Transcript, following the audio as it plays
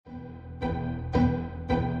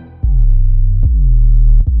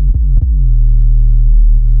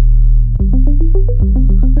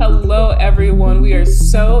everyone. We are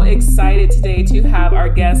so excited today to have our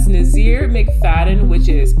guest Nazir McFadden, which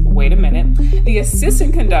is, wait a minute, the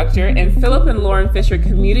assistant conductor and Philip and Lauren Fisher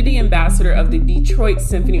Community Ambassador of the Detroit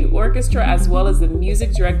Symphony Orchestra, as well as the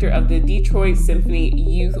music director of the Detroit Symphony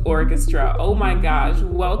Youth Orchestra. Oh my gosh,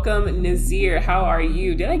 welcome Nazir. How are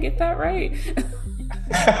you? Did I get that right?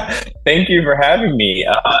 Thank you for having me.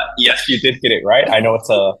 Yes, you did get it right. I know it's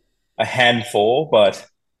a handful, but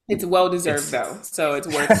It's well deserved it's though, so it's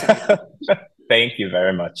worth saying. thank you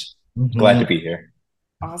very much. Glad Mhm. to be here.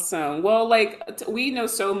 Awesome. Well, we know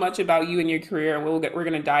so much about you and your career, and we're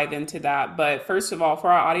going to dive into that. But first of all, for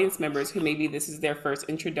our audience members who maybe this is their first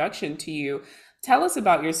introduction to you, tell us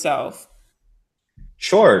about yourself.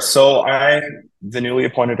 Sure. So I'm the newly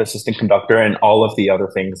appointed assistant conductor and all of the other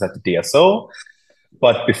things at the DSO.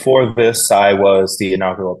 But before this, I was the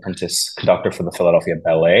inaugural apprentice conductor for the Philadelphia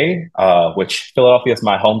Ballet, which Philadelphia is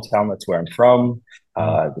my hometown. That's where I'm from.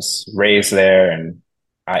 I was raised there, and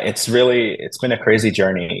it's been a crazy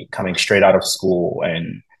journey coming straight out of school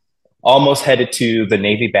and almost headed to the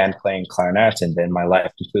Navy band playing clarinet, and then my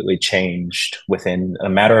life completely changed within a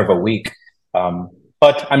matter of a week.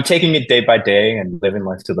 But I'm taking it day by day and living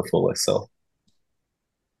life to the fullest. So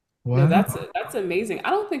No, Wow. that's amazing.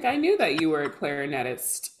 I don't think I knew that you were a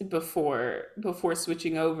clarinetist before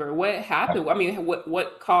switching over. What happened? I mean,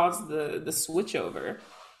 what caused the switch over?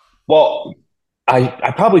 well,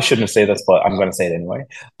 I probably shouldn't say this, but I'm going to say it anyway.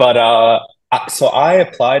 But so I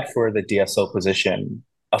applied for the DSO position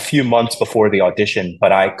a few months before the audition,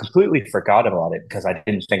 but I completely forgot about it because I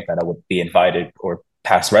didn't think that I would be invited or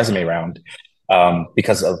pass resume round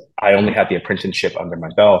because of I only had the apprenticeship under my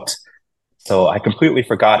belt. So I completely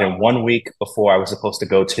forgot. And 1 week before I was supposed to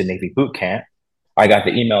go to Navy boot camp, I got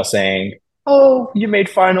the email saying, "Oh, you made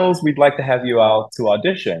finals. We'd like to have you out to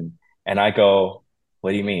audition." And I go, "What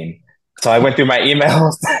do you mean?" So I went through my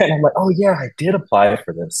emails and I'm like, "Oh yeah, I did apply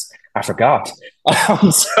for this. I forgot."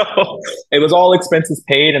 So it was all expenses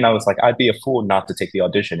paid, and I was like, "I'd be a fool not to take the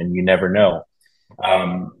audition, and you never know."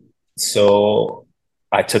 Um, so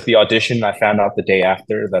I took the audition. I found out the day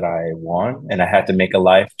after that I won, and I had to make a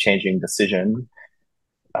life-changing decision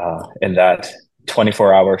in that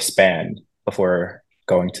 24-hour span before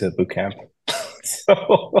going to boot camp.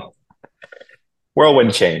 So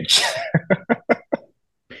whirlwind change.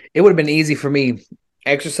 It would have been easy for me.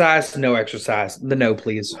 Exercise, no exercise. The no,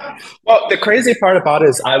 please. Well, the crazy part about it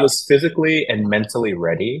is I was physically and mentally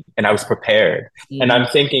ready and I was prepared. And Mm, I'm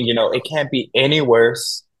thinking, it can't be any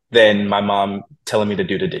worse than my mom telling me to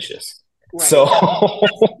do the dishes. So,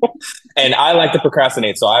 Right. and I like to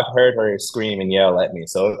procrastinate. So I've heard her scream and yell at me.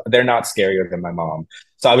 So they're not scarier than my mom.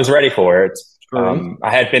 So I was ready for it. true.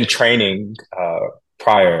 I had been training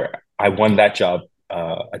prior. I won that job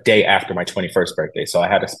a day after my 21st birthday. So I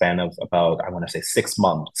had a span of about, I want to say 6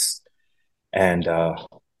 months. And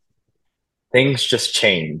things just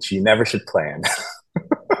change. You never should plan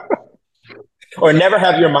or never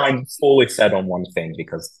have your mind fully set on one thing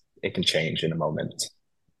because it can change in a moment.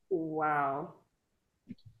 Wow.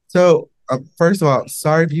 So, first of all,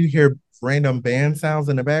 sorry if you hear random band sounds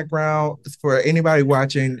in the background. For anybody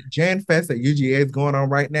watching, Jan Fest at UGA is going on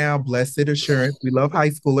right now. Blessed Assurance. We love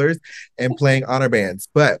high schoolers and playing honor bands.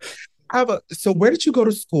 But so where did you go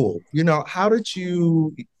to school? How did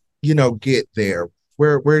you, get there?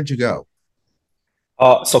 Where'd you go?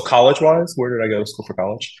 So college wise, where did I go to school for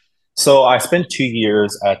college? So I spent 2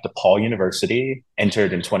 years at DePaul University,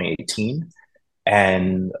 entered in 2018.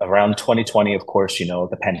 And around 2020, of course,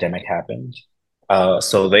 the pandemic happened.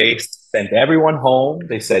 So they sent everyone home.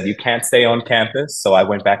 They said, you can't stay on campus. So I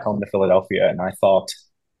went back home to Philadelphia and I thought,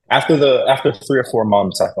 after 3 or 4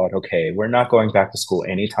 months, I thought, okay, we're not going back to school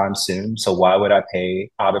anytime soon. So why would I pay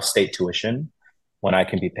out of state tuition when I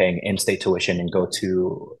can be paying in-state tuition and go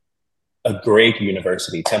to a great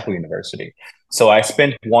university, Temple University? So I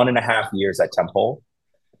spent 1.5 years at Temple.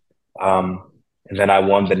 And then I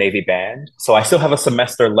won the Navy band. So I still have a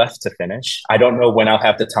semester left to finish. I don't know when I'll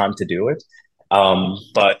have the time to do it.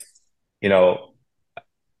 But, you know,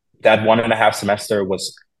 that 1.5 semester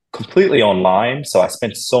was completely online. So I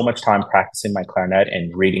spent so much time practicing my clarinet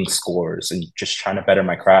and reading scores and just trying to better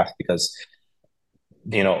my craft because,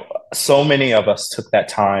 so many of us took that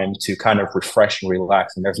time to kind of refresh and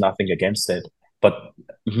relax, and there's nothing against it. But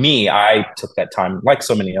I took that time, like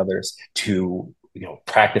so many others, to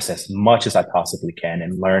practice as much as I possibly can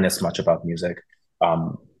and learn as much about music.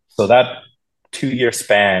 So that 2 year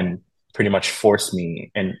span pretty much forced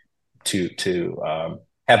me and to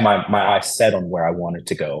have my eyes set on where I wanted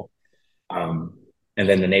to go. Um, and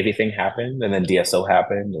then the Navy thing happened, and then DSO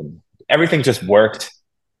happened, and everything just worked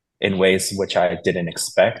in ways which I didn't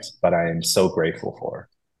expect, but I am so grateful for.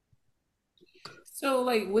 So,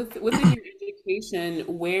 like within your education,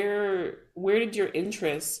 where did your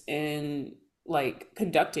interest in like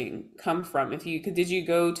conducting come from? If you could, did you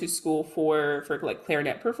go to school for like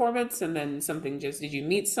clarinet performance, and then something just did you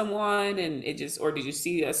meet someone and it just, or did you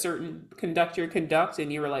see a certain conductor conduct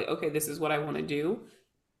and you were like, okay, this is what I want to do?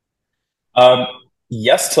 Um,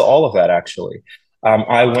 yes to all of that, actually.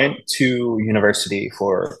 I went to university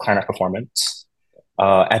for clarinet performance.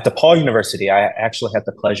 At DePaul University, I actually had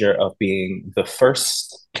the pleasure of being the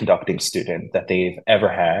first conducting student that they've ever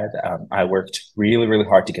had. I worked really, really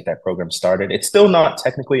hard to get that program started. It's still not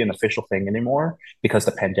technically an official thing anymore because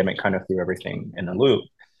the pandemic kind of threw everything in a loop.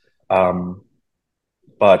 Um,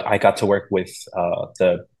 but I got to work with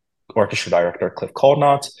the orchestra director, Cliff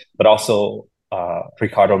Coldnott, but also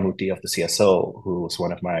Ricardo Muti of the CSO, who was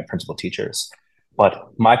one of my principal teachers. But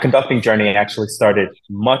my conducting journey actually started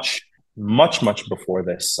much, much, much before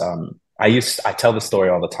this. I tell the story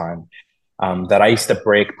all the time that I used to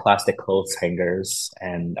break plastic clothes hangers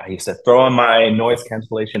and I used to throw on my noise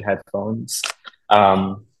cancellation headphones.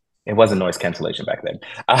 Um, it wasn't noise cancellation back then.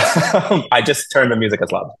 I just turned the music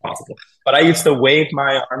as loud as possible. But I used to wave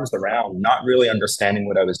my arms around, not really understanding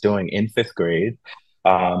what I was doing in fifth grade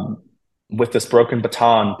um, with this broken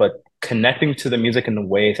baton, but connecting to the music in a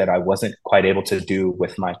way that I wasn't quite able to do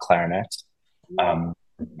with my clarinet. Yeah. Um,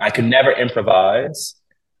 I could never improvise.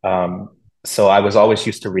 Um, so I was always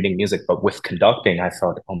used to reading music, but with conducting, I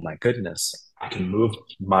felt, oh my goodness, I can move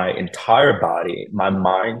my entire body. My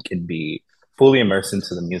mind can be fully immersed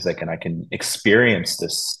into the music and I can experience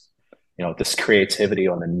this, this creativity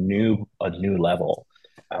on a new level.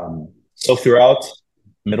 So throughout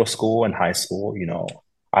middle school and high school,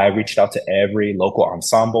 I reached out to every local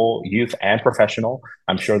ensemble, youth and professional.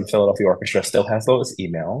 I'm sure the Philadelphia Orchestra still has those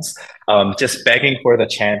emails, just begging for the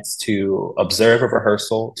chance to observe a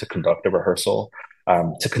rehearsal, to conduct a rehearsal,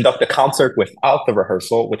 to conduct a concert without the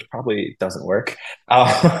rehearsal, which probably doesn't work.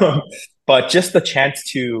 Um, but just the chance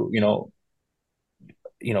to,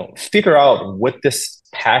 figure out what this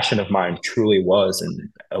passion of mine truly was and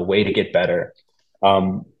a way to get better.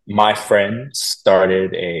 My friend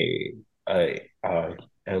started a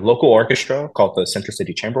local orchestra called the Center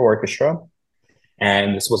City Chamber Orchestra.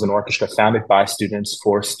 And this was an orchestra founded by students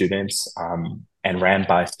for students and ran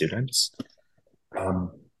by students.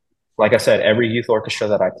 Um, like I said, every youth orchestra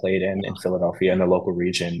that I played in Philadelphia and the local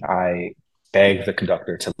region, I begged the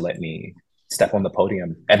conductor to let me step on the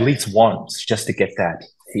podium at least once just to get that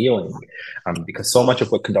feeling. Because so much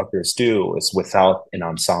of what conductors do is without an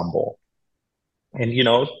ensemble. And,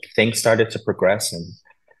 things started to progress. And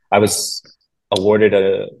I was awarded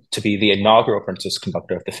to be the inaugural princess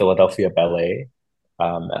conductor of the Philadelphia Ballet.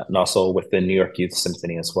 And also with the New York Youth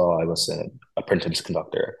Symphony as well, I was an apprentice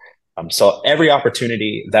conductor. So every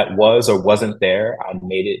opportunity that was or wasn't there, I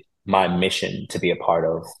made it my mission to be a part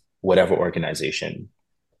of whatever organization.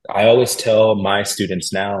 I always tell my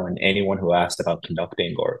students now and anyone who asked about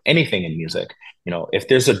conducting or anything in music, if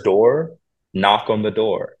there's a door, knock on the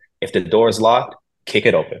door. If the door is locked, kick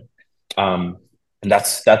it open. Um, and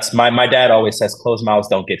that's my dad always says, closed mouths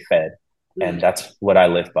don't get fed. And Mm. that's what I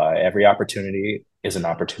live by. Every opportunity is an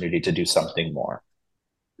opportunity to do something more.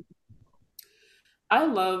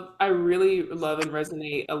 I really love and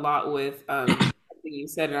resonate a lot with something you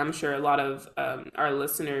said, and I'm sure a lot of our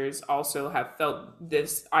listeners also have felt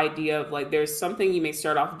this idea of like there's something you may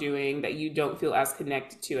start off doing that you don't feel as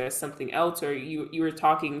connected to as something else, or you were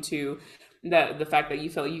talking to that the fact that you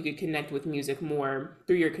felt you could connect with music more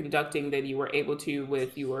through your conducting than you were able to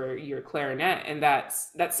with your clarinet, and that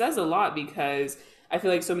says a lot because I feel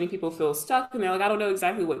like so many people feel stuck and they're like, I don't know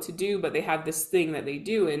exactly what to do, but they have this thing that they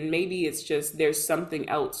do. And maybe it's just there's something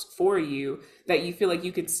else for you that you feel like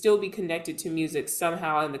you could still be connected to music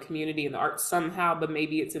somehow in the community and the arts somehow, but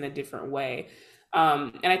maybe it's in a different way.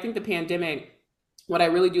 And I think the pandemic, what I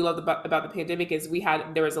really do love about the pandemic is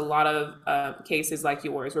there was a lot of cases like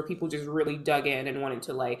yours where people just really dug in and wanted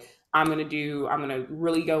to like I'm gonna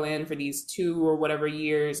really go in for these 2 or whatever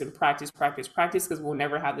years and practice practice practice because we'll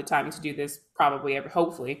never have the time to do this probably ever,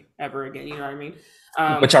 hopefully ever again, you know what I mean?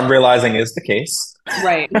 Which I'm realizing is the case.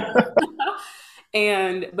 Right.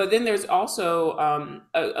 And but then there's also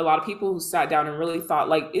a lot of people who sat down and really thought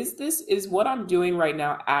like is what I'm doing right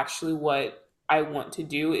now actually what I want to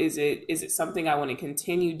do? Is it something I want to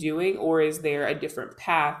continue doing, or is there a different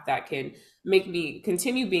path that can make me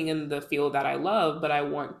continue being in the field that I love, but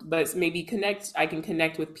it's maybe I can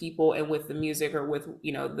connect with people and with the music or with,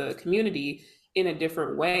 the community in a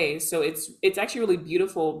different way. So it's actually really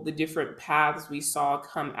beautiful the different paths we saw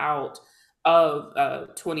come out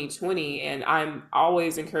of 2020. And I'm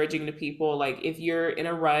always encouraging to people like if you're in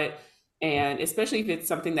a rut, And especially if it's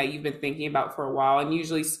something that you've been thinking about for a while, and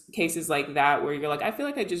usually cases like that where you're like, I feel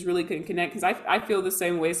like I just really couldn't connect, because I feel the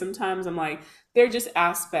same way sometimes. I'm like, there are just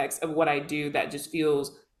aspects of what I do that just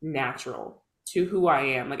feels natural to who I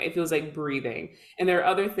am. Like it feels like breathing. And there are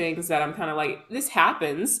other things that I'm kind of like, this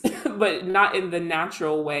happens, but not in the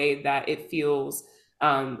natural way that it feels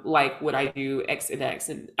like what I do X and X.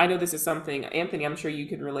 And I know this is something, Anthony, I'm sure you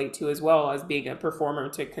can relate to as well, as being a performer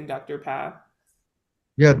to conductor path.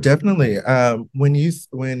 Yeah, definitely. When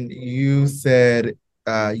you said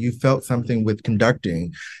you felt something with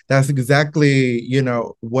conducting, that's exactly,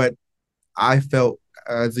 what I felt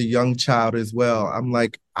as a young child as well. I'm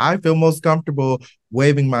like, I feel most comfortable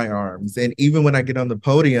waving my arms. And even when I get on the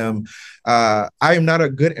podium, I am not a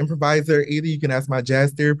good improviser either. You can ask my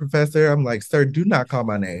jazz theory professor. I'm like, sir, do not call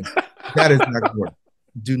my name. That is not good.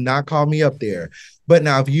 Do not call me up there. But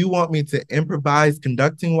now, if you want me to improvise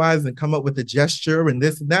conducting wise and come up with a gesture and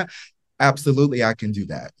this and that, absolutely, I can do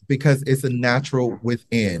that because it's a natural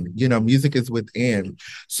within. Music is within.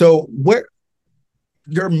 So, what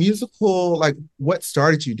your musical, like, what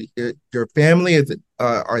started you? Your family, is it?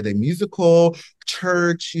 Are they musical?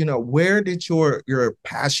 Church? Where did your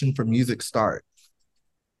passion for music start?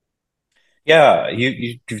 Yeah,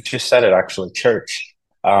 you just said it actually, church.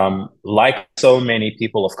 Like so many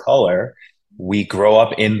people of color, we grow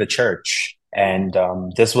up in the church. And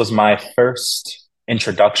this was my first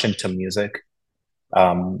introduction to music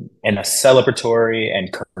in a celebratory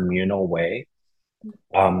and communal way.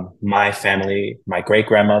 My family, my great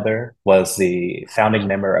grandmother was the founding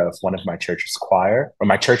member of one of my church's choir, or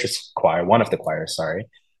my church's choir, one of the choirs, sorry.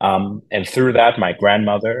 And through that, my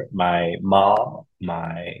grandmother, my mom,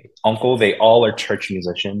 my uncle, they all are church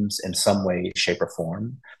musicians in some way, shape, or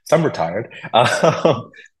form. Some retired.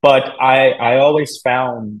 But I always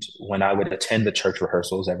found when I would attend the church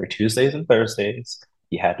rehearsals every Tuesdays and Thursdays,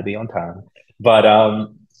 you had to be on time. But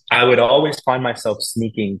I would always find myself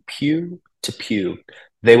sneaking pew to pew.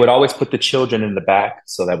 They would always put the children in the back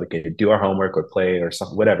so that we could do our homework or play or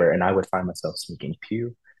something, whatever. And I would find myself sneaking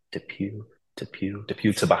pew to pew to pew to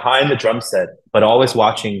pew to behind the drum set, but always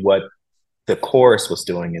watching what the chorus was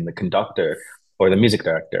doing and the conductor or the music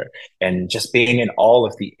director, and just being in all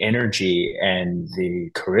of the energy and the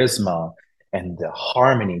charisma and the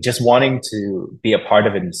harmony, just wanting to be a part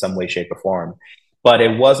of it in some way, shape, or form. But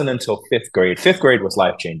it wasn't until fifth grade. Fifth grade was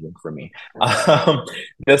life changing for me. Um,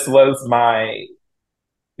 this was my,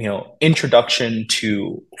 introduction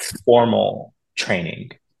to formal training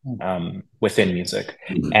within music.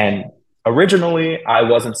 And originally, I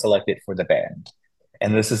wasn't selected for the band.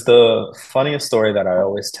 And this is the funniest story that I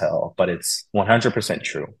always tell, but it's 100%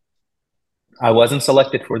 true. I wasn't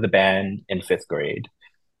selected for the band in fifth grade.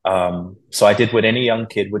 So I did what any young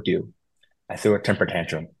kid would do. I threw a temper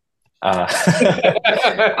tantrum. Uh,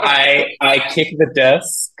 I kicked the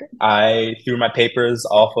desk. I threw my papers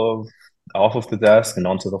off of the desk and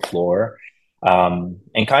onto the floor,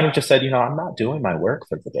 and kind of just said, I'm not doing my work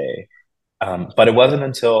for the day. But it wasn't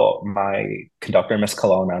until my conductor, Miss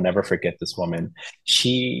Cologne, I'll never forget this woman.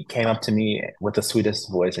 She came up to me with the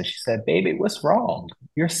sweetest voice and she said, "Baby, what's wrong?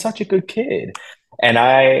 You're such a good kid." And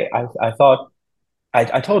I thought,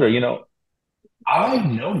 I told her, I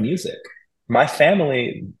know music. My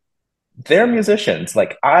family, they're musicians.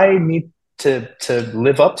 Like I need to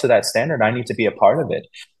live up to that standard. I need to be a part of it.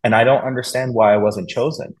 And I don't understand why I wasn't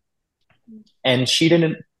chosen. And she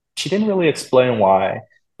didn't really explain why,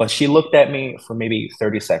 but she looked at me for maybe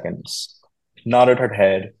 30 seconds, nodded her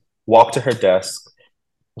head, walked to her desk,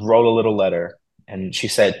 wrote a little letter, and she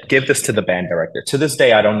said, "Give this to the band director." To this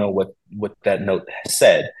day, I don't know what that note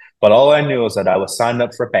said, but all I knew is that I was signed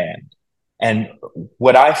up for band. And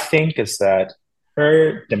what I think is that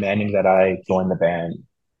her demanding that I join the band,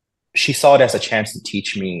 she saw it as a chance to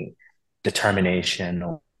teach me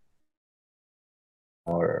determination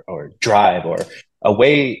or drive or a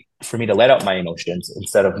way for me to let out my emotions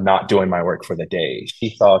instead of not doing my work for the day.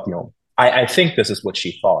 She thought, I think this is what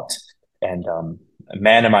she thought. And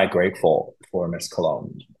man, am I grateful for Miss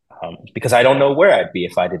Cologne, because I don't know where I'd be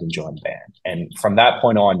if I didn't join the band. And from that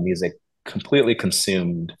point on, music completely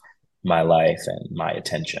consumed my life and my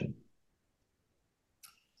attention.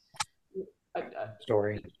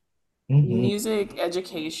 Story. Mhm. Music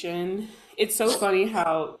education, it's so funny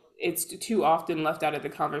how it's too often left out of the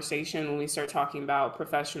conversation when we start talking about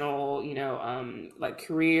professional, like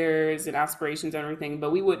careers and aspirations and everything.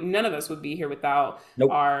 But we would none of us would be here without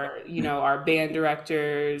Nope. our band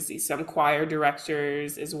directors, some choir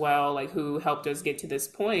directors as well, like who helped us get to this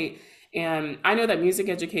point. And I know that music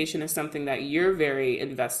education is something that you're very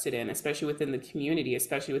invested in, especially within the community,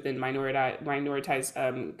 especially within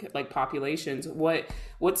minoritized like populations.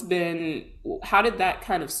 What's been, how did that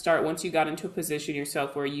kind of start once you got into a position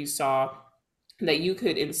yourself where you saw that you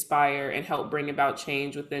could inspire and help bring about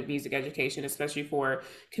change within music education, especially for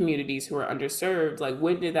communities who are underserved? Like,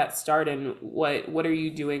 when did that start, and what are you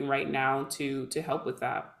doing right now to help with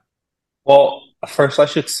that? Well, first, I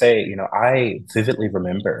should say, I vividly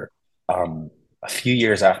remember a few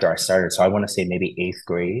years after I started, so I want to say maybe eighth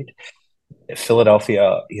grade,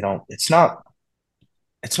 Philadelphia, it's not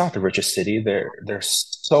the richest city.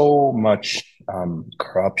 There's so much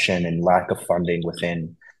corruption and lack of funding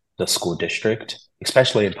within the school district,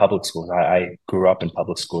 especially in public schools. I grew up in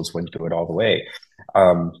public schools, went through it all the way.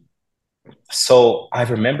 Um, so I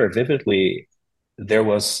remember vividly there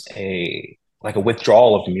was a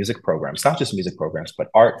withdrawal of the music programs, not just music programs, but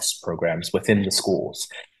arts programs within the schools.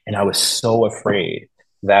 And I was so afraid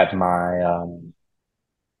that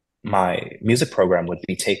my music program would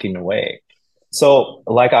be taken away. So,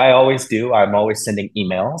 like I always do, I'm always sending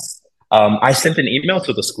emails. I sent an email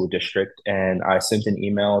to the school district and I sent an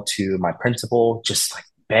email to my principal, just like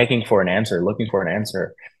begging for an answer, looking for an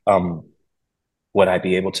answer. Um, would I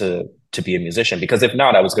be able to be a musician? Because if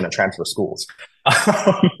not, I was going to transfer schools.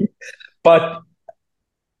 But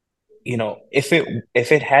if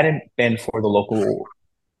it hadn't been for the local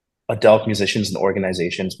adult musicians and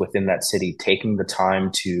organizations within that city taking the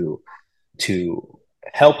time to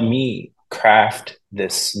help me craft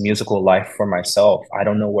this musical life for myself, I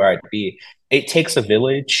don't know where I'd be. It takes a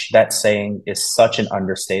village. That saying is such an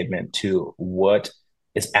understatement to what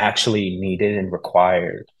is actually needed and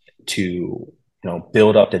required to,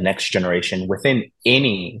 build up the next generation within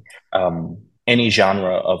any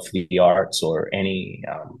genre of the arts or any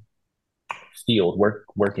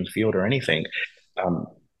working field or anything. Um,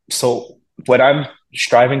 so what I'm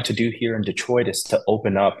striving to do here in Detroit is to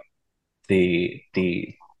open up the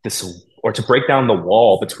this or to break down the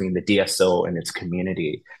wall between the DSO and its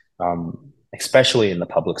community, especially in the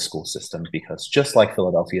public school system, because just like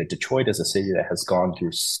Philadelphia, Detroit is a city that has gone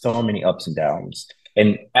through so many ups and downs.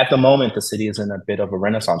 And at the moment, the city is in a bit of a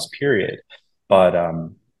renaissance period, but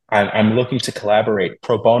I'm looking to collaborate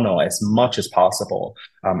pro bono as much as possible.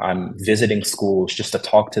 I'm visiting schools just to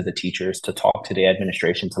talk to the teachers, to talk to the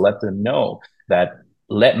administration, to let them know that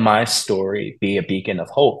let my story be a beacon of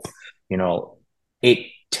hope. It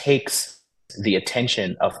takes the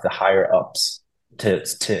attention of the higher ups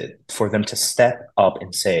for them to step up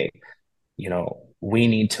and say, we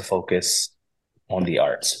need to focus on the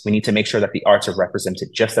arts. We need to make sure that the arts are represented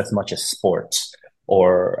just as much as sports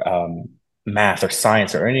or math or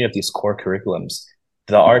science or any of these core curriculums.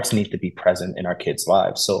 The arts need to be present in our kids'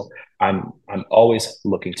 lives. So I'm always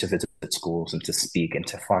looking to visit schools and to speak and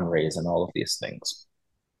to fundraise and all of these things.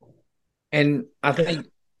 And I think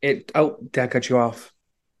did I cut you off?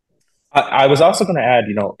 I was also going to add,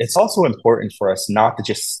 it's also important for us not to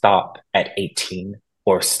just stop at 18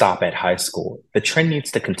 or stop at high school. The trend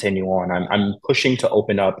needs to continue on. I'm pushing to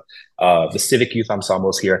open up the civic youth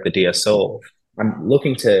ensembles here at the DSO. I'm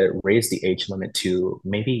looking to raise the age limit to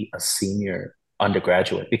maybe a senior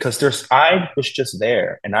undergraduate because I was just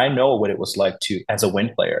there and I know what it was like to, as a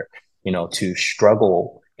wind player, to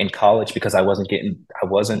struggle in college because I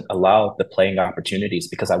wasn't allowed the playing opportunities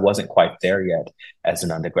because I wasn't quite there yet as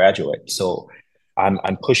an undergraduate. So I'm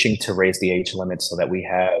pushing to raise the age limit so that we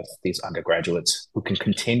have these undergraduates who can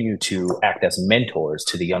continue to act as mentors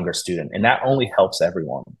to the younger student. And that only helps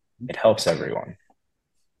everyone. It helps everyone.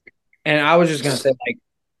 And I was just going to say, like,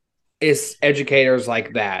 it's educators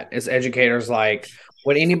like that. It's educators like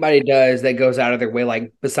what anybody does that goes out of their way,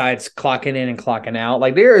 like besides clocking in and clocking out.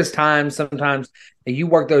 Like there is times sometimes that you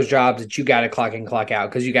work those jobs that you got to clock in, clock out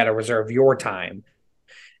because you got to reserve your time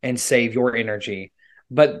and save your energy.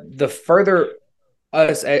 But the further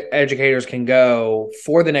us educators can go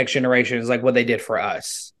for the next generation is like what they did for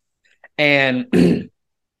us. And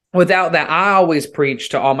without that, I always preach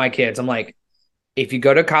to all my kids. I'm like, if you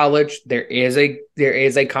go to college, there is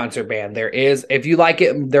a concert band. There is, if you like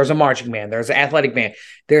it, there's a marching band. There's an athletic band.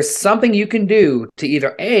 There's something you can do to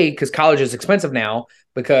either because college is expensive now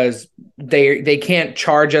because they can't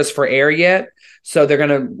charge us for air yet, so they're going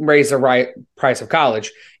to raise the right price of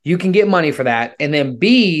college. You can get money for that, and then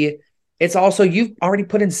B, it's also you've already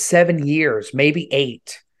put in 7 years, maybe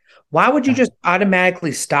 8. Why would you just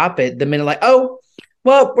automatically stop it the minute like, oh,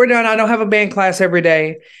 well, we're done. I don't have a band class every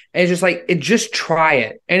day. And it's just like, just try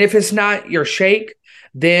it. And if it's not your shake,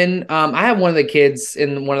 then I have one of the kids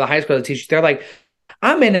in one of the high school teachers. They're like,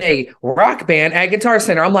 I'm in a rock band at Guitar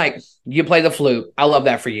Center. I'm like, you play the flute. I love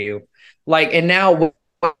that for you. Like, and now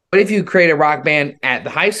What if you create a rock band at the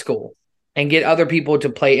high school and get other people to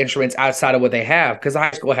play instruments outside of what they have? Because the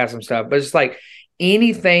high school has some stuff, but it's like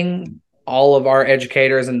anything, all of our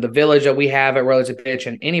educators and the village that we have at Relative Pitch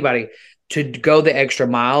and anybody to go the extra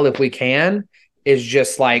mile if we can is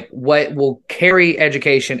just like what will carry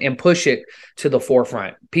education and push it to the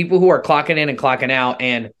forefront. People who are clocking in and clocking out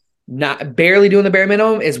and not barely doing the bare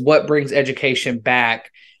minimum is what brings education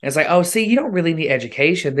back. And it's like, oh, see, you don't really need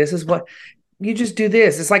education. This is what you just do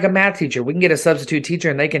this. It's like a math teacher. We can get a substitute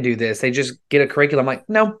teacher and they can do this. They just get a curriculum. Like,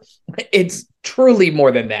 no, it's truly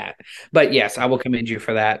more than that. But yes, I will commend you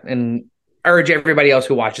for that and urge everybody else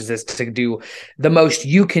who watches this to do the most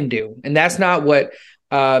you can do. And that's not what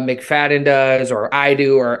McFadden does or I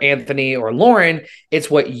do or Anthony or Lauren.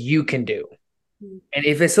 It's what you can do. And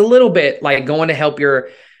if it's a little bit like going to help your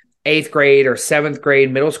 8th grade or 7th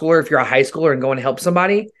grade middle schooler, if you're a high schooler and going to help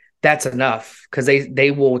somebody, that's enough because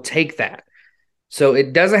they will take that. So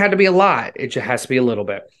it doesn't have to be a lot. It just has to be a little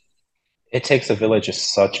bit. It takes a village is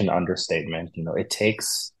such an understatement. It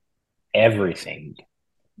takes everything.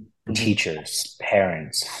 Teachers,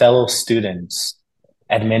 parents, fellow students,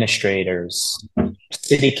 administrators,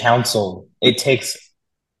 city council. It takes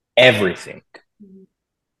everything.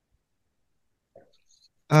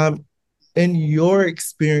 In your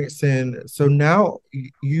experience, so now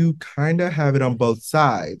you kind of have it on both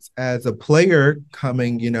sides as a player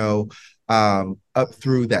coming, up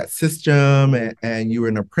through that system and you were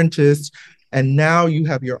an apprentice and now you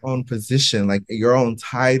have your own position, like your own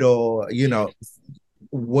title,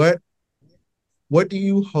 what do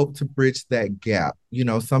you hope to bridge that gap?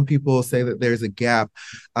 Some people say that there's a gap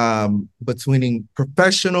between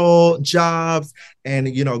professional jobs and,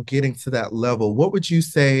 getting to that level. What would you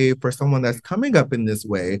say for someone that's coming up in this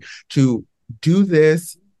way to do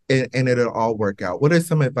this and it'll all work out? What is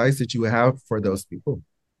some advice that you have for those people?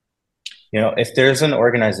 If there's an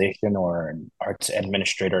organization or an arts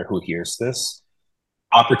administrator who hears this,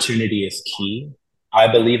 opportunity is key. I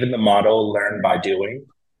believe in the motto, learn by doing.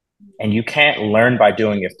 And you can't learn by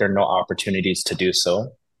doing if there are no opportunities to do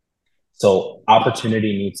so. So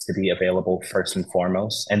opportunity needs to be available first and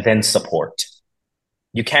foremost, and then support.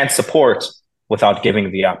 You can't support without giving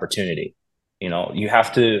the opportunity. You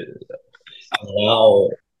have to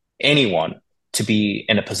allow anyone to be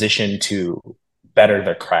in a position to better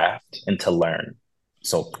their craft and to learn.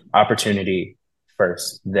 So opportunity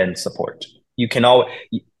first, then support. You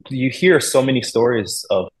hear so many stories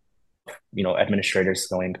of administrators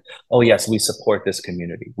going, oh yes, we support this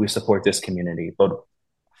community, but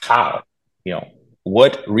how?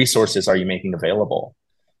 What resources are you making available?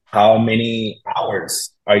 How many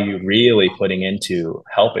hours are you really putting into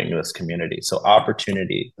helping this community? So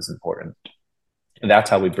opportunity is important. And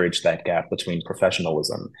that's how we bridge that gap between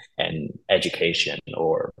professionalism and education,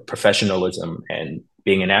 or professionalism and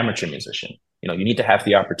being an amateur musician. You need to have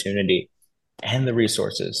the opportunity and the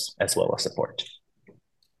resources as well as support.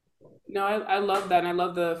 No, I love that. And I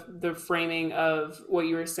love the framing of what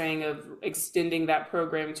you were saying of extending that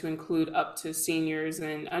program to include up to seniors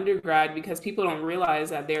and undergrad, because people don't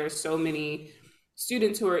realize that there are so many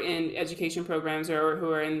students who are in education programs or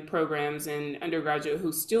who are in programs in undergraduate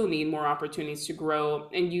who still need more opportunities to grow.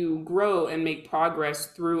 And you grow and make progress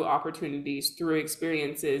through opportunities, through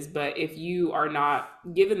experiences. But if you are not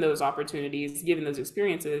given those opportunities, given those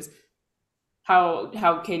experiences,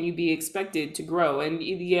 how can you be expected to grow? And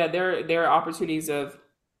yeah, there are opportunities there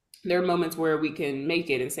are moments where we can make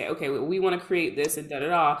it and say, okay, we want to create this and da da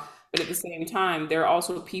da. But at the same time, there are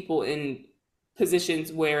also people in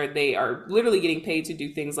positions where they are literally getting paid to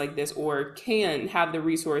do things like this, or can have the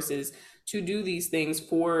resources to do these things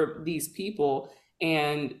for these people.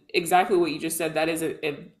 And exactly what you just said, that is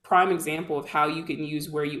a prime example of how you can use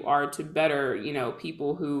where you are to better,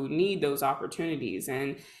 people who need those opportunities.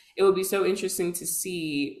 And it would be so interesting to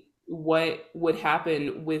see what would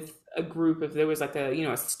happen with a group if there was like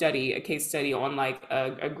a case study on like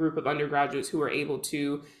a group of undergraduates who were able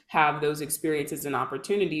to have those experiences and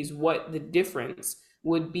opportunities, what the difference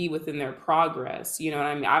would be within their progress. You know what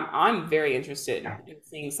I mean? I'm very interested in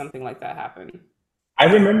seeing something like that happen. I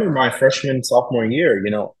remember my freshman, sophomore year,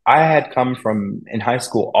 I had come from in high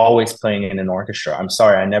school always playing in an orchestra. I'm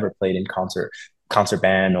sorry, I never played in concert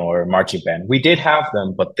band or marching band. We did have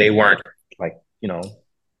them, but they weren't like,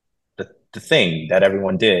 the thing that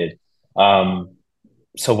everyone did.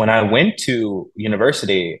 So when I went to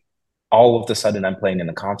university, all of a sudden I'm playing in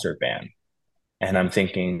the concert band and I'm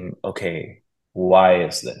thinking, okay, why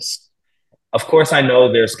is this? Of course, I know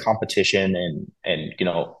there's competition and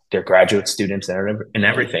they're graduate students and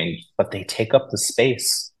everything, but they take up the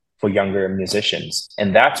space for younger musicians.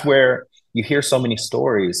 And that's where you hear so many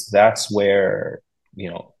stories. That's where,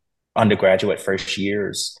 undergraduate first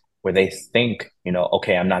years where they think,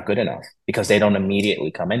 okay, I'm not good enough because they don't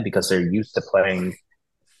immediately come in because they're used to playing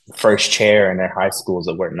first chair in their high schools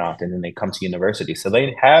or whatnot, and then they come to university. So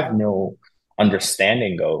they have no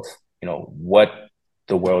understanding of, what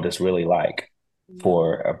the world is really like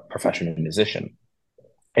for a professional musician.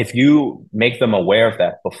 If you make them aware of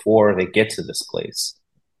that before they get to this place,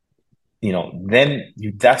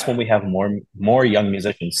 that's when we have more young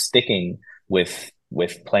musicians sticking with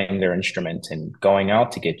playing their instrument and going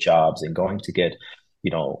out to get jobs and going to get,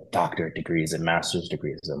 doctorate degrees and master's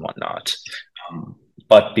degrees and whatnot.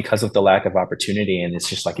 But because of the lack of opportunity, and it's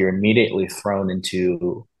just like you're immediately thrown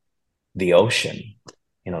into the ocean,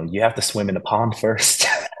 you have to swim in the pond first.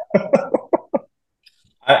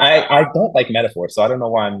 I don't like metaphors, so I don't know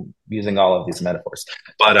why I'm using all of these metaphors.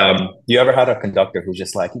 But you ever had a conductor who's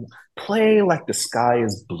just like, play like the sky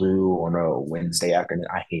is blue on a Wednesday afternoon?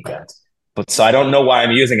 I hate that. But so I don't know why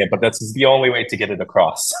I'm using it, but that's the only way to get it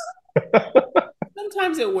across.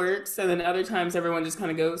 Sometimes it works, and then other times everyone just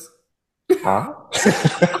kind of goes. Huh?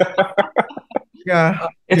 Yeah.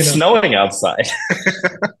 It's snowing outside.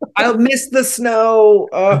 I miss the snow.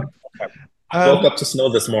 I woke up to snow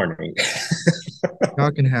this morning.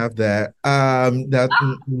 Y'all can have that.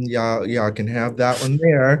 Y'all can have that one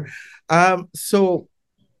there. So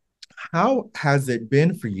how has it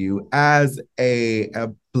been for you as a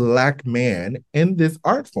Black man in this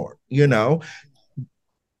art form?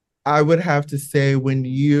 I would have to say when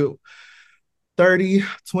you 30,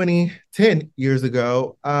 20, 10 years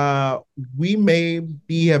ago, we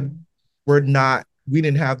didn't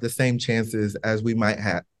have the same chances as we might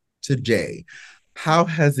have today. How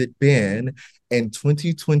has it been in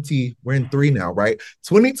 2020? We're in 3 now, right?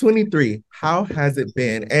 2023, how has it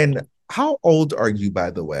been? And how old are you,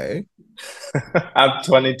 by the way? I'm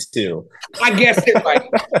 22. I guessed it right.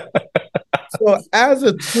 So as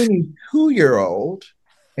a 22-year-old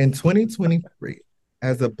in 2023,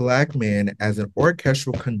 as a Black man, as an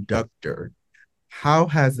orchestral conductor, how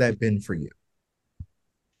has that been for you?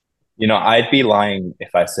 I'd be lying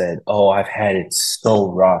if I said, oh, I've had it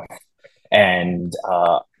so rough and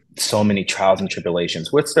so many trials and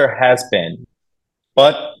tribulations, which there has been.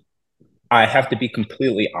 But I have to be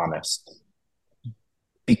completely honest.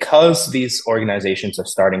 Because these organizations are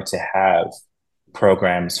starting to have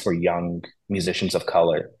programs for young musicians of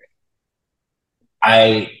color,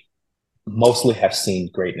 I mostly have seen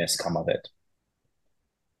greatness come of it.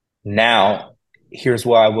 Now, here's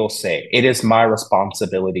what I will say. It is my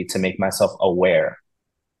responsibility to make myself aware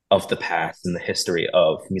of the past and the history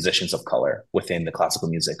of musicians of color within the classical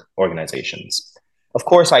music organizations. Of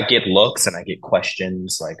course, I get looks and I get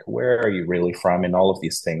questions like, where are you really from? And all of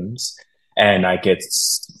these things. And I get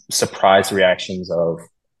surprise reactions of,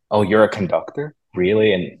 oh, you're a conductor?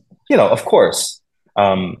 Really? And, of course.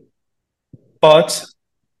 But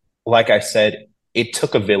like I said, it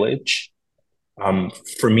took a village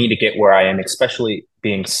for me to get where I am, especially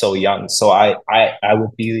being so young. So I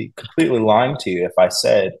would be completely lying to you if I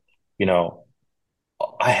said,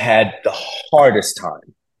 I had the hardest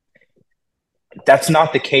time. That's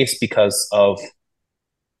not the case because of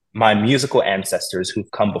my musical ancestors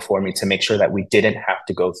who've come before me to make sure that we didn't have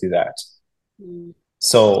to go through that. Mm.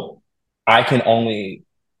 So I can only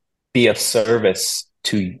be of service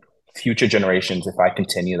to future generations if I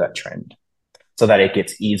continue that trend so that it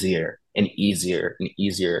gets easier and easier and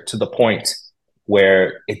easier to the point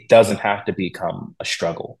where it doesn't have to become a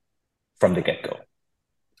struggle from the get-go.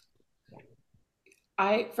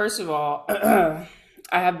 First of all,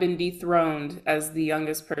 I have been dethroned as the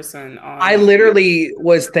youngest person on. I literally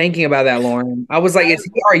was thinking about that, Lauren. I was like, is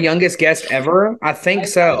he our youngest guest ever? I think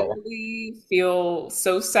so. I really feel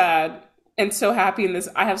so sad and so happy in this.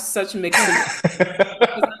 I have such mixed emotions.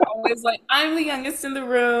 I'm always like, I'm the youngest in the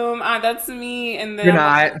room. That's me. And then you're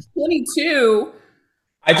not. 22.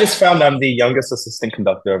 I just found I'm the youngest assistant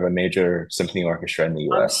conductor of a major symphony orchestra in the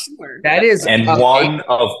U.S. Sure. That is, and one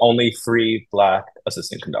of only 3 Black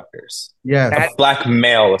assistant conductors. Yeah, Black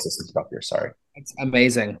male assistant conductors. Sorry, that's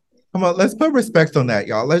amazing. Come on, let's put respect on that,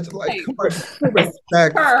 y'all. Let's come on, put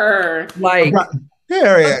respect.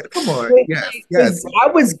 Harriet, come on. Yes. I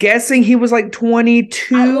was guessing he was like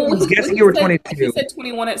 22. I was guessing you were 22. He said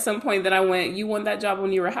 21 at some point. Then I went, you won that job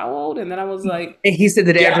when you were how old? And then I was like, and he said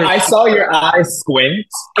the day after. I saw your eyes squint,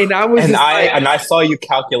 and I was, and I saw you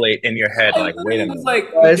calculate in your head, like, wait a minute,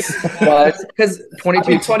 because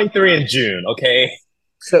 22, 23 in June, okay.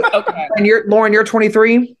 So, okay, and Lauren, you're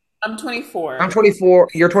 23. I'm 24. I'm 24.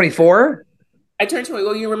 You're 24. I turned 20.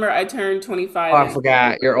 Well, you remember I turned 25. Oh, I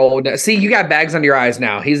forgot. You're old. See, you got bags under your eyes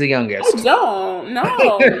now. He's the youngest. I don't.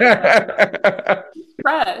 No.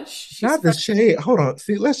 fresh. She's Not the fresh. shade. Hold on.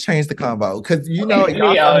 See, let's change the combo because you know Let y'all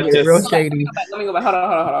me gonna get real just shady. Let me go back. Hold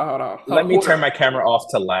on. let me Hold turn on. my camera off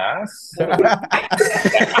to laugh. Hold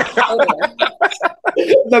on.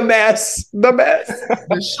 The mess. The mess.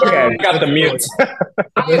 The I shade. got the mute. The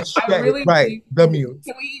I shade. really Right. believe. The mute.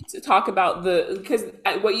 Can we talk about because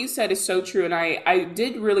what you said is so true, and I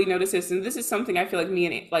did really notice this, and this is something I feel like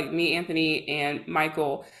me, Anthony, and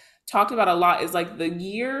Michael talked about a lot. Is like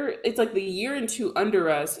it's like the year and two under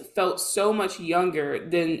us felt so much younger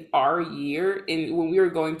than our year in when we were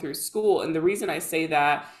going through school, and the reason I say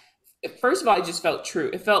that. First of all, it just felt true.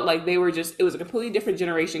 It felt like it was a completely different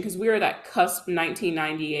generation because we were that cusp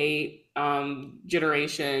 1998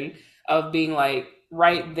 generation of being like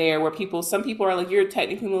right there where some people are like, you're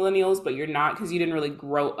technically millennials, but you're not because you didn't really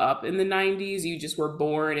grow up in the 90s. You just were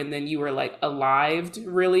born and then you were like alive,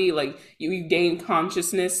 really. Like you gained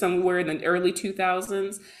consciousness somewhere in the early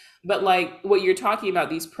 2000s. But like what you're talking about,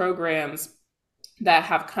 these programs that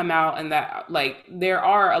have come out and that like there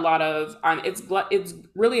are a lot of it's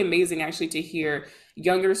really amazing actually to hear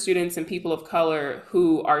younger students and people of color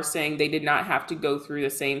who are saying they did not have to go through the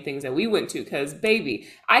same things that we went to because baby,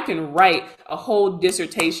 I can write a whole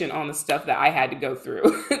dissertation on the stuff that I had to go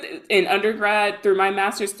through in undergrad, through my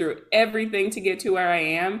master's, through everything to get to where I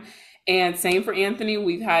am. And same for Anthony.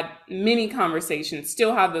 We've had many conversations,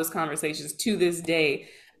 still have those conversations to this day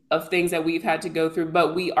of things that we've had to go through,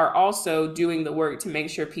 but we are also doing the work to make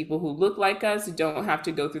sure people who look like us don't have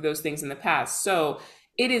to go through those things in the past. So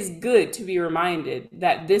it is good to be reminded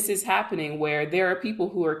that this is happening where there are people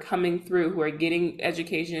who are coming through, who are getting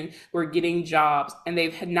education, who are getting jobs, and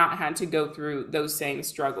they've not had to go through those same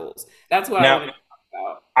struggles. That's what I Now, want to talk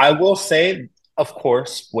about. I will say, of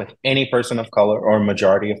course, with any person of color or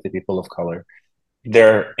majority of the people of color,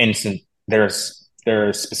 there instant there's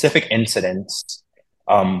specific incidents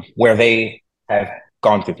where they have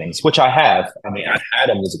gone through things, which I have. I mean, I've had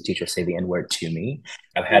a music teacher say the N word to me.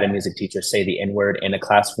 I've had a music teacher say the N word in a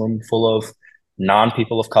classroom full of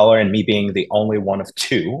non-people of color, and me being the only one of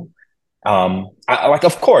two. Like,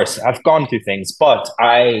 of course, I've gone through things, but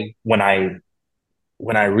when I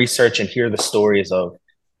research and hear the stories of,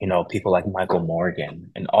 people like Michael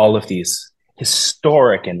Morgan and all of these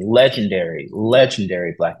historic and legendary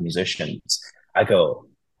Black musicians, I go,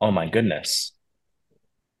 oh my goodness,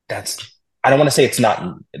 that's, I don't want to say it's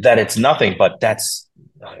nothing, but that's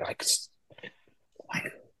like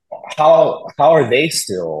how are they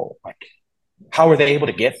still how are they able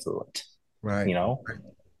to get through it? Right. You know?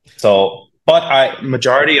 So, but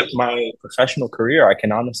majority of my professional career, I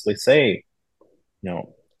can honestly say,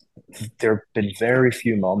 there have been very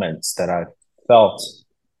few moments that I felt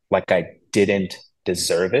like I didn't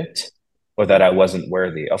deserve it or that I wasn't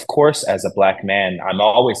worthy. Of course, as a Black man, I'm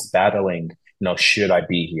always battling, should I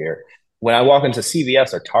be here? When I walk into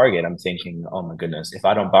CVS or Target, I'm thinking, oh my goodness, if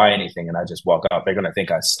I don't buy anything and I just walk out, they're going to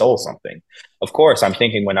think I stole something. Of course, I'm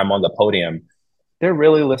thinking when I'm on the podium, they're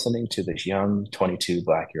really listening to this young 22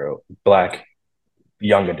 Black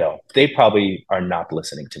young adult. They probably are not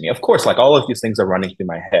listening to me. Of course, like all of these things are running through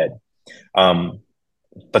my head.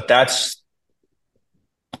 But that's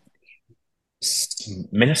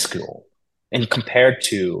minuscule and compared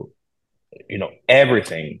to,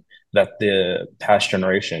 everything that the past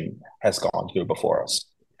generation has gone through before us.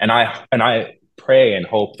 And I pray and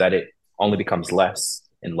hope that it only becomes less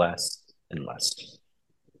and less and less,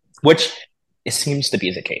 which it seems to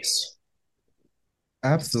be the case.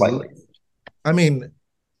 Absolutely. Slightly. I mean,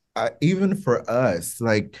 even for us,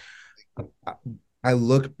 like I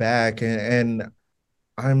look back and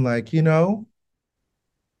I'm like,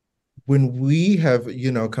 when we have,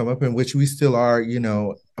 come up in which we still are,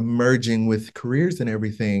 emerging with careers and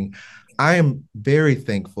everything, I am very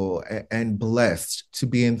thankful and blessed to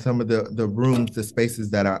be in some of the rooms, the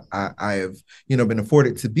spaces that I have, been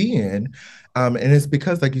afforded to be in. And it's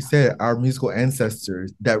because, like you said, our musical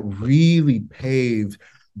ancestors that really paved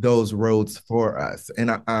those roads for us. And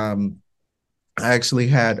I actually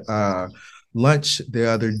had lunch the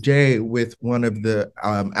other day with one of the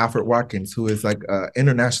Alfred Watkins, who is like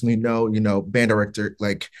internationally known, band director,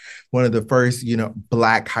 like one of the first,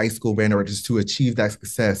 Black high school band directors to achieve that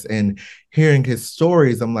success. And hearing his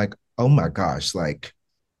stories, I'm like, oh my gosh, like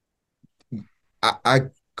I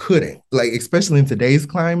couldn't, like, especially in today's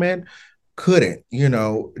climate, couldn't,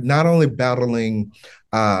 not only battling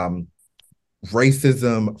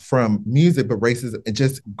racism from music, but racism and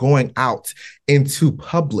just going out into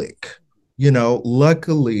public.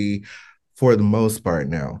 Luckily, for the most part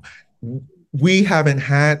now, we haven't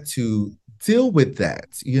had to deal with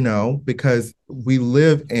that, because we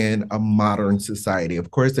live in a modern society.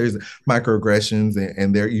 Of course, there's microaggressions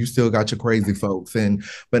and there you still got your crazy folks.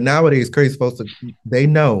 But nowadays, crazy folks, they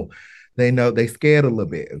know. They scared a little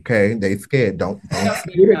bit. Okay. They scared. Don't Not get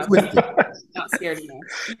scared it enough. twisted. Not scared enough.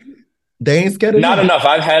 They ain't scared Not enough. enough.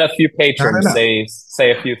 I've had a few Not patrons enough.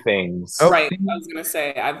 say a few things. Oh, Right. I was gonna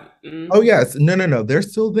say oh yes. No. They're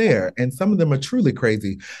still there. And some of them are truly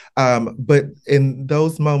crazy. But in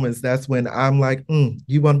those moments, that's when I'm like,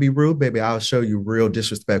 you want to be rude, baby? I'll show you real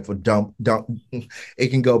disrespectful. Don't. It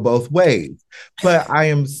can go both ways. But I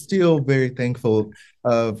am still very thankful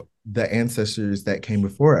of the ancestors that came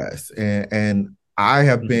before us. And I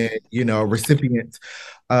have been, a recipient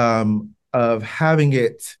of having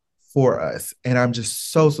it for us. And I'm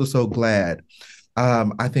just so glad.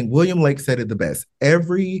 I think William Lake said it the best.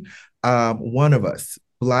 Every one of us,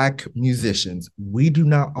 Black musicians, we do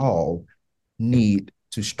not all need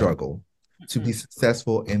to struggle to be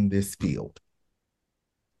successful in this field.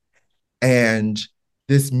 And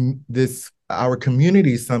our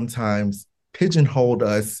community sometimes pigeonholed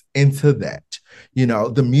us into that.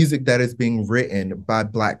 The music that is being written by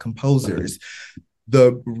Black composers,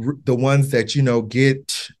 the ones that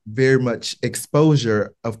get very much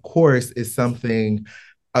exposure, of course, is something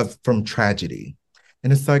from tragedy.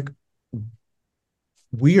 And it's like,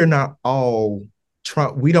 we are not all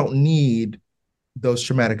we don't need those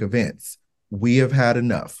traumatic events. We have had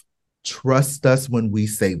enough. Trust us when we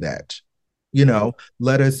say that.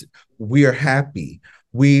 We are happy.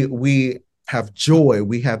 We have joy.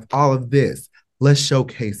 We have all of this. Let's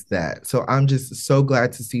showcase that. So I'm just so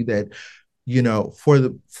glad to see that, for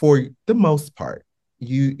the most part,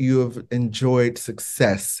 you have enjoyed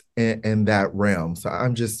success in that realm. So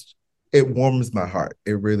it warms my heart.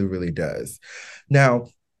 It really, really does. Now,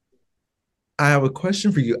 I have a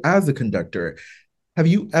question for you as a conductor. Have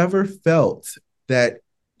you ever felt that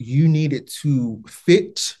you needed to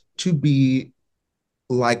fit to be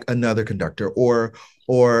like another conductor, or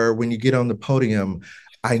when you get on the podium,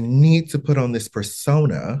 I need to put on this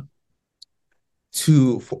persona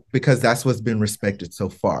because that's what's been respected so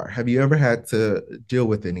far? Have you ever had to deal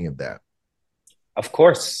with any of that? Of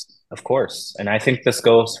course. And I think this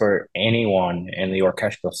goes for anyone in the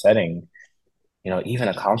orchestral setting. Even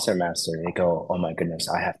a concertmaster, they go, oh my goodness,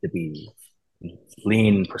 I have to be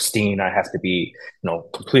lean, pristine. I have to be,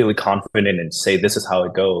 completely confident and say, this is how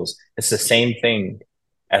it goes. It's the same thing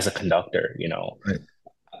as a conductor, Right.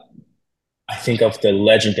 I think of the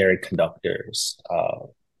legendary conductors,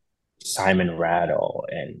 Simon Rattle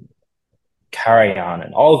and Karajan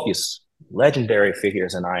and all of these legendary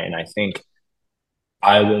figures. And I think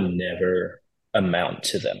I will never amount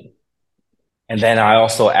to them. And then I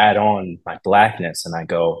also add on my Blackness and I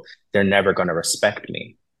go, they're never going to respect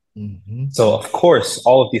me. Mm-hmm. So of course,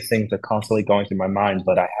 all of these things are constantly going through my mind,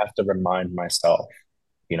 but I have to remind myself,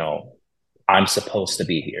 I'm supposed to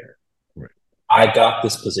be here. Right. I got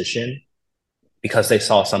this position because they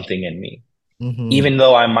saw something in me. Mm-hmm. Even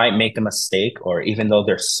though I might make a mistake, or even though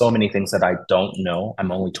there's so many things that I don't know,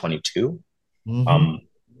 I'm only 22. Mm-hmm.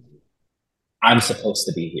 I'm supposed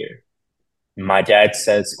to be here. My dad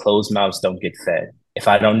says closed mouths don't get fed. If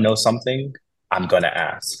I don't know something, I'm going to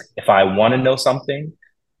ask. If I want to know something,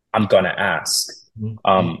 I'm going to ask.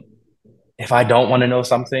 Mm-hmm. If I don't want to know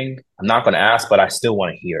something, I'm not going to ask, but I still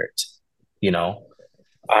want to hear it.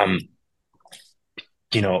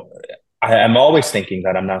 I'm always thinking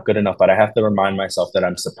that I'm not good enough, but I have to remind myself that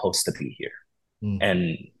I'm supposed to be here.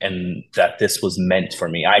 Mm-hmm. And that this was meant for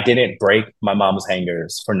me. I didn't break my mom's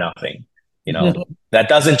hangers for nothing. That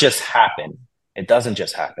doesn't just happen. It doesn't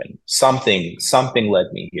just happen. Something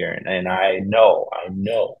led me here. And I know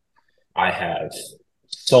I have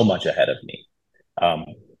so much ahead of me.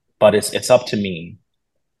 But it's up to me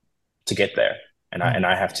to get there. And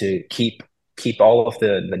I have to keep all of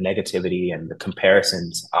the negativity and the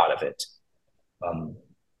comparisons out of it.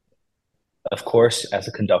 Of course, as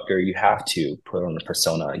a conductor, you have to put on a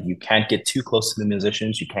persona. You can't get too close to the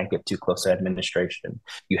musicians. You can't get too close to administration.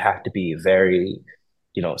 You have to be very,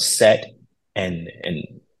 set and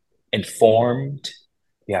informed.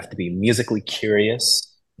 You have to be musically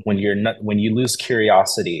curious. When you lose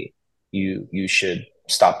curiosity, you should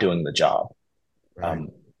stop doing the job. Right.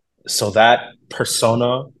 So that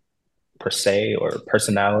persona per se or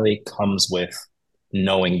personality comes with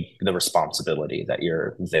knowing the responsibility that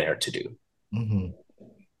you're there to do. Mm-hmm.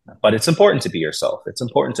 But it's important to be yourself. It's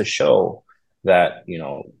important to show that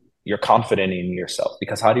you're confident in yourself,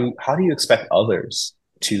 because how do you expect others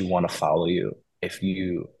to want to follow you if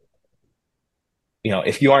you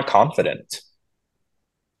aren't confident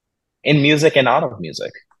in music and out of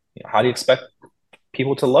music? How do you expect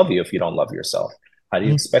people to love you if you don't love yourself? How do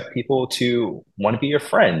you expect people to want to be your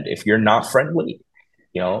friend if you're not friendly?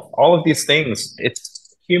 All of these things,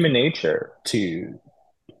 it's human nature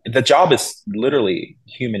the job is literally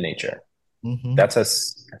human nature. Mm-hmm. That's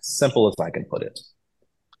as simple as I can put it.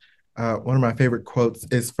 One of my favorite quotes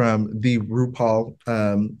is from the RuPaul,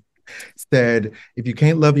 said, if you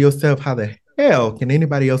can't love yourself, how the hell can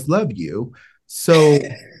anybody else love you? So,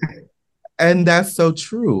 and that's so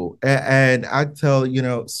true. And I tell,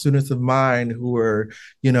 students of mine who are,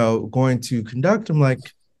 going to conduct, I'm like,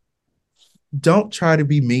 don't try to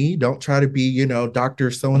be me. Don't try to be, Dr.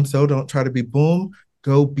 So-and-so. Don't try to be boom.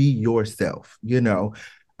 Go be yourself.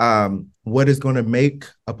 What is going to make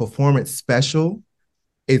a performance special?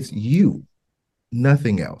 It's you,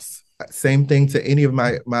 nothing else. Same thing to any of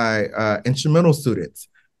my instrumental students.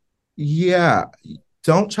 Yeah,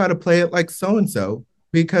 don't try to play it like so and so,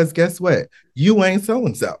 because guess what? You ain't so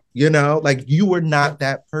and so. Like you were not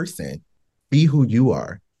that person. Be who you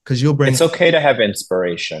are, because you'll bring. It's okay to have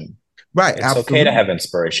inspiration. Right, It's okay absolutely. to have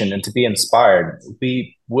inspiration and to be inspired.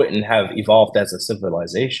 We wouldn't have evolved as a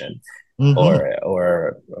civilization Mhm.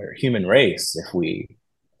 or human race if we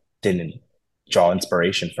didn't draw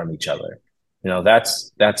inspiration from each other.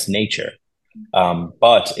 That's nature.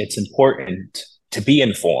 But it's important to be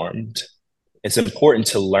informed. It's important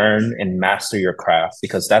to learn and master your craft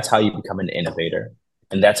because that's how you become an innovator.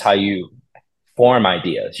 And that's how you form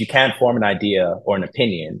ideas. You can't form an idea or an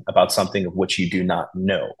opinion about something of which you do not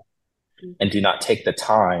know and do not take the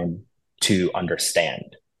time to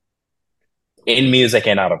understand in music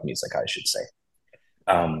and out of music, I should say.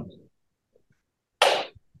 Um,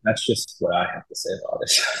 that's just what I have to say about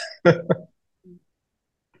it.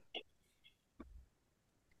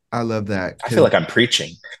 I love that. I feel like I'm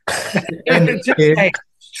preaching. And it,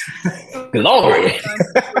 Glory.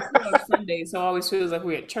 On Sunday, so it always feels like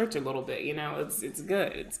we're at church a little bit. It's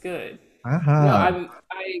good. It's good. No, uh-huh.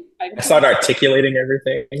 I start articulating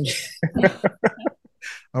everything.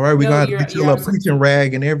 All right, we're no, gonna have to you're get you a you're little absolutely preaching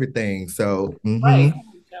rag and everything. So right.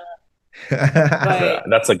 But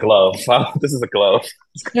That's a glove. This is a glove.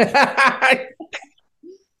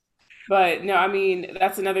 But no, I mean,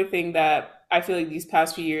 that's another thing that I feel like these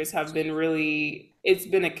past few years have been really, it's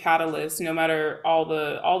been a catalyst, no matter all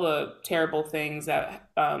the terrible things that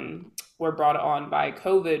were brought on by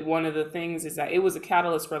COVID. One of the things is that it was a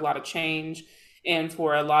catalyst for a lot of change and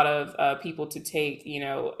for a lot of people to take,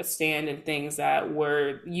 a stand in things that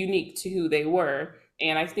were unique to who they were.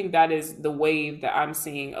 And I think that is the wave that I'm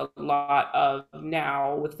seeing a lot of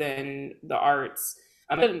now within the arts,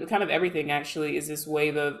 kind of everything actually is this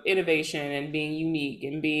wave of innovation and being unique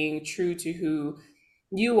and being true to who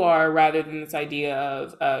you are rather than this idea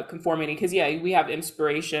of conformity. Because yeah, we have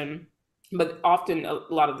inspiration, but often a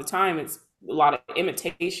lot of the time it's a lot of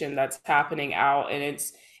imitation that's happening out, and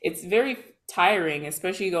it's very tiring,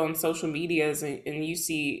 especially you go on social medias and you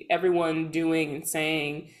see everyone doing and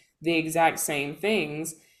saying the exact same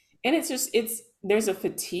things, and it's there's a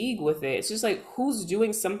fatigue with it. It's just like, who's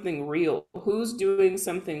doing something real, who's doing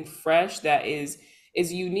something fresh that is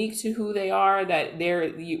unique to who they are, that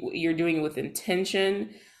you're doing it with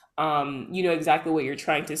intention. You know exactly what you're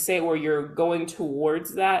trying to say, or you're going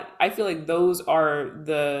towards that. I feel like those are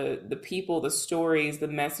the people, the stories, the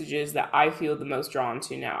messages that I feel the most drawn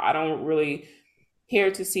to now. I don't really here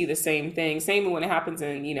to see the same thing. Same when it happens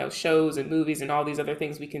in, shows and movies and all these other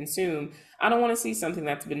things we consume. I don't want to see something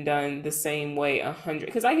that's been done the same way 100,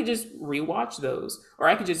 because I could just rewatch those, or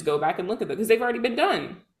I could just go back and look at them because they've already been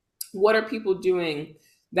done. What are people doing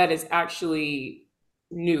that is actually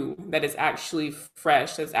new, that is actually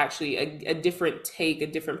fresh, that's actually a different take, a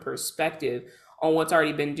different perspective on what's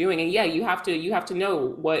already been doing? And yeah, you have to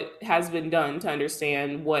know what has been done to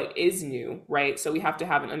understand what is new, right? So we have to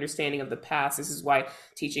have an understanding of the past. This is why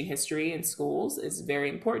teaching history in schools is very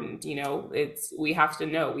important. It's we have to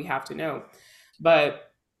know.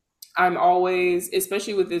 But I'm always,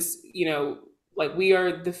 especially with this, like, we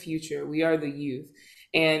are the future, we are the youth.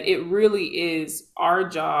 And it really is our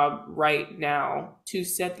job right now to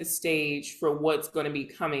set the stage for what's going to be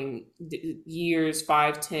coming years,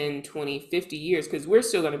 5, 10, 20, 50 years, because we're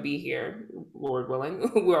still going to be here, Lord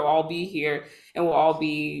willing. We'll all be here, and we'll all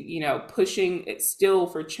be, pushing it still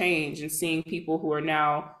for change and seeing people who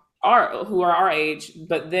are our age,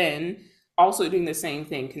 but then also doing the same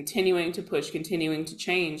thing, continuing to push, continuing to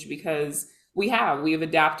change, because we have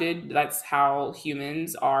adapted. That's how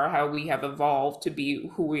humans are, how we have evolved to be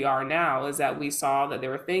who we are now, is that we saw that there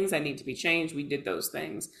were things that need to be changed, we did those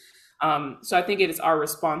things. So I think it is our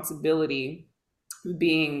responsibility,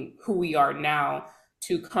 being who we are now,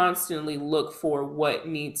 to constantly look for what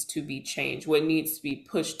needs to be changed, what needs to be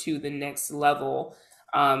pushed to the next level.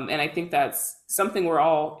 And I think that's something we're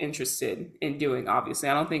all interested in doing, obviously.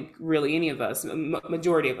 I don't think really any of us,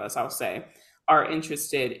 majority of us, I'll say, are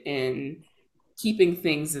interested in keeping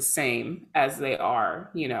things the same as they are,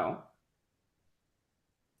 you know.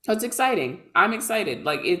 So it's exciting. I'm excited.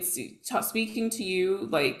 Like it's speaking to you,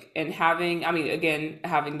 like, and having, I mean, again,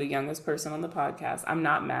 having the youngest person on the podcast, I'm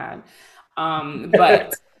not mad.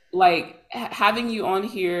 But like having you on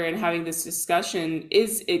here and having this discussion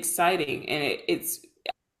is exciting. And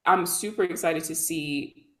I'm super excited to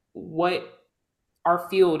see what our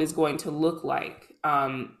field is going to look like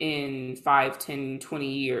in 5, 10,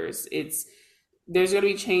 20 years. There's going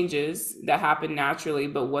to be changes that happen naturally,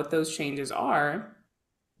 but what those changes are,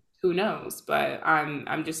 who knows? But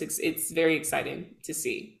I'm just, it's very exciting to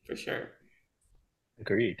see for sure.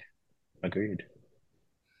 Agreed.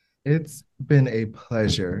 It's been a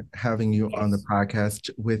pleasure having you on the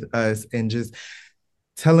podcast with us and just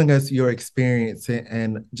telling us your experience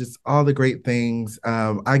and just all the great things.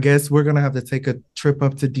 I guess we're going to have to take a trip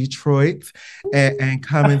up to Detroit and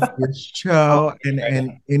come and see your show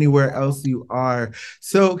and anywhere else you are.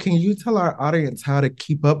 So can you tell our audience how to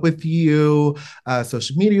keep up with you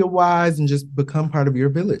social media wise and just become part of your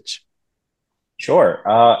village? Sure.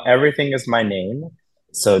 Everything is my name.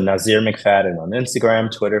 So Nazir McFadden on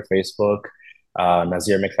Instagram, Twitter, Facebook.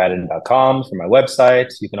 NazirMcFadden.com for my website.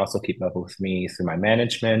 You can also keep up with me through my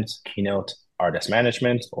management, Keynote Artist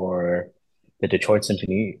Management, or the Detroit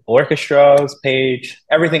Symphony Orchestra's page.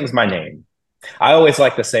 Everything's my name. I always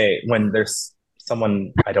like to say when there's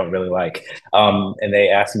someone I don't really like, and they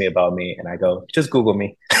ask me about me, and I go, just Google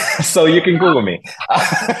me. So you can Google me.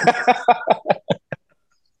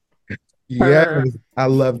 Yes, I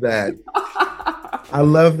love that. I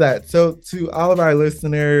love that. So to all of our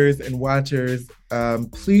listeners and watchers,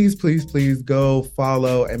 please go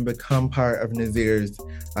follow and become part of Nazir's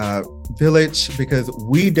village, because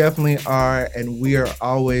we definitely are, and we are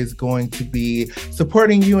always going to be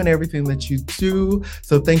supporting you in everything that you do.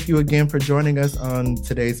 So thank you again for joining us on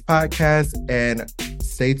today's podcast, and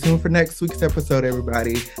stay tuned for next week's episode,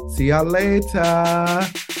 everybody. See y'all later.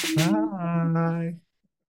 Bye.